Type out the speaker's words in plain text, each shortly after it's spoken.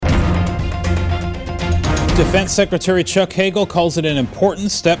Defense Secretary Chuck Hagel calls it an important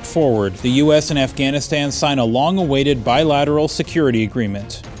step forward. The U.S. and Afghanistan sign a long-awaited bilateral security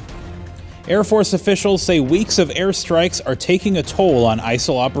agreement. Air Force officials say weeks of airstrikes are taking a toll on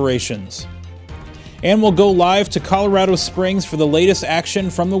ISIL operations. And we'll go live to Colorado Springs for the latest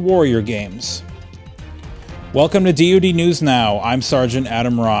action from the Warrior Games. Welcome to DoD News Now. I'm Sergeant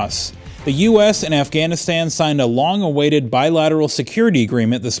Adam Ross. The U.S. and Afghanistan signed a long-awaited bilateral security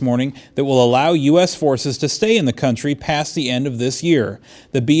agreement this morning that will allow U.S. forces to stay in the country past the end of this year.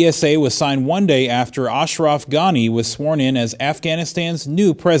 The BSA was signed one day after Ashraf Ghani was sworn in as Afghanistan's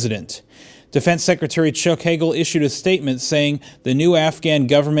new president. Defense Secretary Chuck Hagel issued a statement saying the new Afghan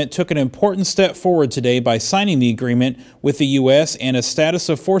government took an important step forward today by signing the agreement with the U.S. and a status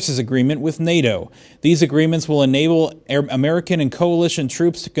of forces agreement with NATO. These agreements will enable American and coalition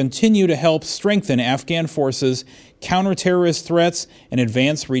troops to continue to help strengthen Afghan forces, counter terrorist threats, and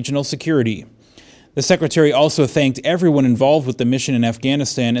advance regional security. The Secretary also thanked everyone involved with the mission in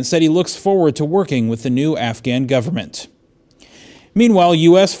Afghanistan and said he looks forward to working with the new Afghan government. Meanwhile,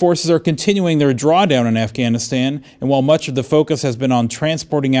 U.S. forces are continuing their drawdown in Afghanistan, and while much of the focus has been on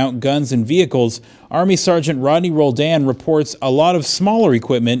transporting out guns and vehicles, Army Sergeant Rodney Roldan reports a lot of smaller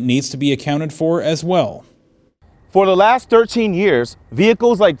equipment needs to be accounted for as well. For the last 13 years,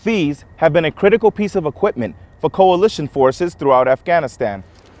 vehicles like these have been a critical piece of equipment for coalition forces throughout Afghanistan.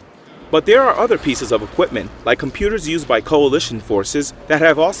 But there are other pieces of equipment, like computers used by coalition forces, that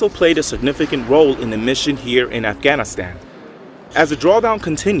have also played a significant role in the mission here in Afghanistan. As the drawdown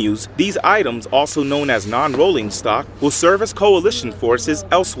continues, these items, also known as non-rolling stock, will serve as coalition forces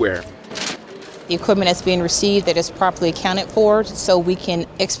elsewhere. The equipment that's being received that is properly accounted for so we can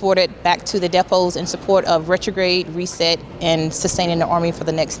export it back to the depots in support of retrograde, reset, and sustaining the Army for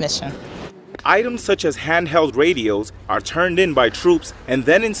the next mission. Items such as handheld radios are turned in by troops and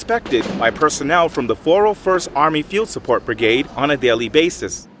then inspected by personnel from the 401st Army Field Support Brigade on a daily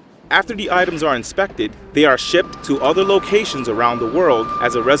basis. After the items are inspected, they are shipped to other locations around the world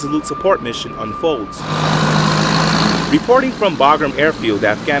as a Resolute support mission unfolds. Reporting from Bagram Airfield,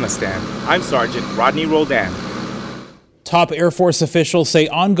 Afghanistan, I'm Sergeant Rodney Roldan. Top Air Force officials say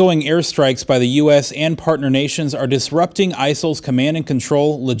ongoing airstrikes by the U.S. and partner nations are disrupting ISIL's command and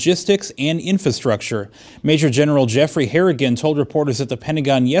control, logistics, and infrastructure. Major General Jeffrey Harrigan told reporters at the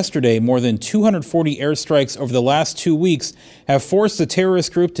Pentagon yesterday more than 240 airstrikes over the last 2 weeks have forced the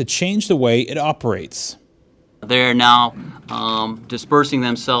terrorist group to change the way it operates. They are now dispersing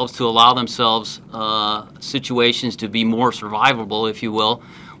themselves to allow themselves situations to be more survivable, if you will,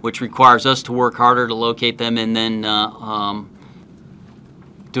 which requires us to work harder to locate them and then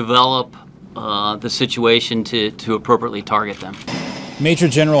develop the situation to appropriately target them. Major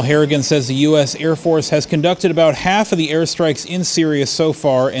General Harrigan says the U.S. Air Force has conducted about half of the airstrikes in Syria so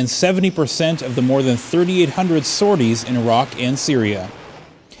far and 70% of the more than 3,800 sorties in Iraq and Syria.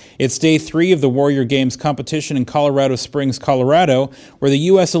 It's day 3 of the Warrior Games competition in Colorado Springs, Colorado, where the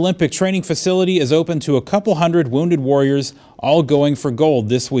U.S. Olympic Training Facility is open to a couple hundred wounded warriors, all going for gold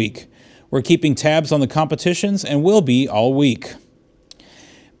this week. We're keeping tabs on the competitions and will be all week.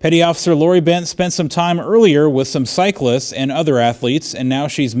 Petty Officer Lori Bent spent some time earlier with some cyclists and other athletes, and now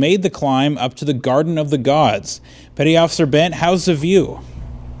she's made the climb up to the Garden of the Gods. Petty Officer Bent, how's the view?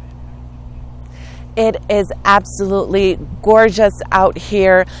 It is absolutely gorgeous out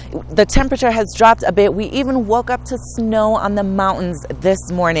here. The temperature has dropped a bit. We even woke up to snow on the mountains this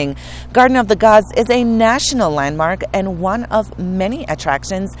morning. Garden of the Gods is a national landmark and one of many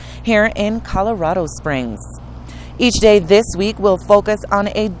attractions here in Colorado Springs. Each day this week will focus on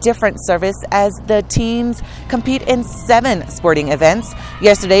a different service as the teams compete in 7 sporting events.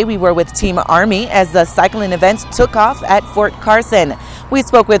 Yesterday we were with Team Army as the cycling event took off at Fort Carson. We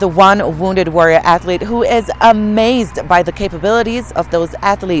spoke with one wounded warrior athlete who is amazed by the capabilities of those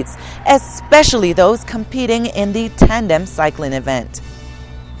athletes, especially those competing in the tandem cycling event.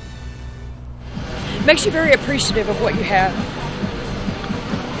 It makes you very appreciative of what you have.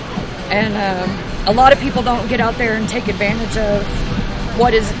 And a lot of people don't get out there and take advantage of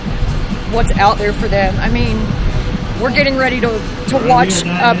what's out there for them. I mean, we're getting ready to watch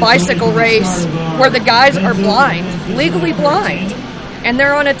a bicycle race where the guys are blind, legally blind, and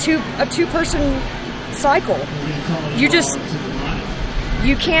they're on a two-person cycle.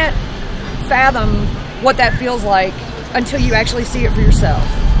 You can't fathom what that feels like until you actually see it for yourself.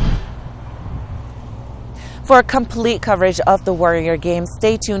 For complete coverage of the Warrior Games,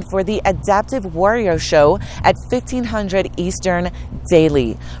 stay tuned for the Adaptive Warrior Show at 1500 Eastern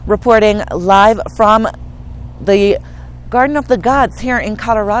daily. Reporting live from the Garden of the Gods here in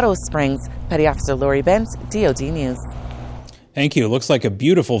Colorado Springs, Petty Officer Lori Bent, DoD News. Thank you. Looks like a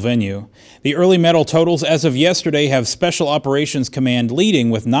beautiful venue. The early medal totals as of yesterday have Special Operations Command leading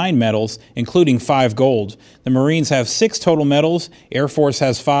with 9 medals, including 5 gold. The Marines have 6 total medals, Air Force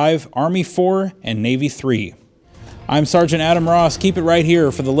has 5, Army 4, and Navy 3. I'm Sergeant Adam Ross. Keep it right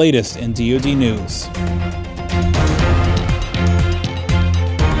here for the latest in DoD News.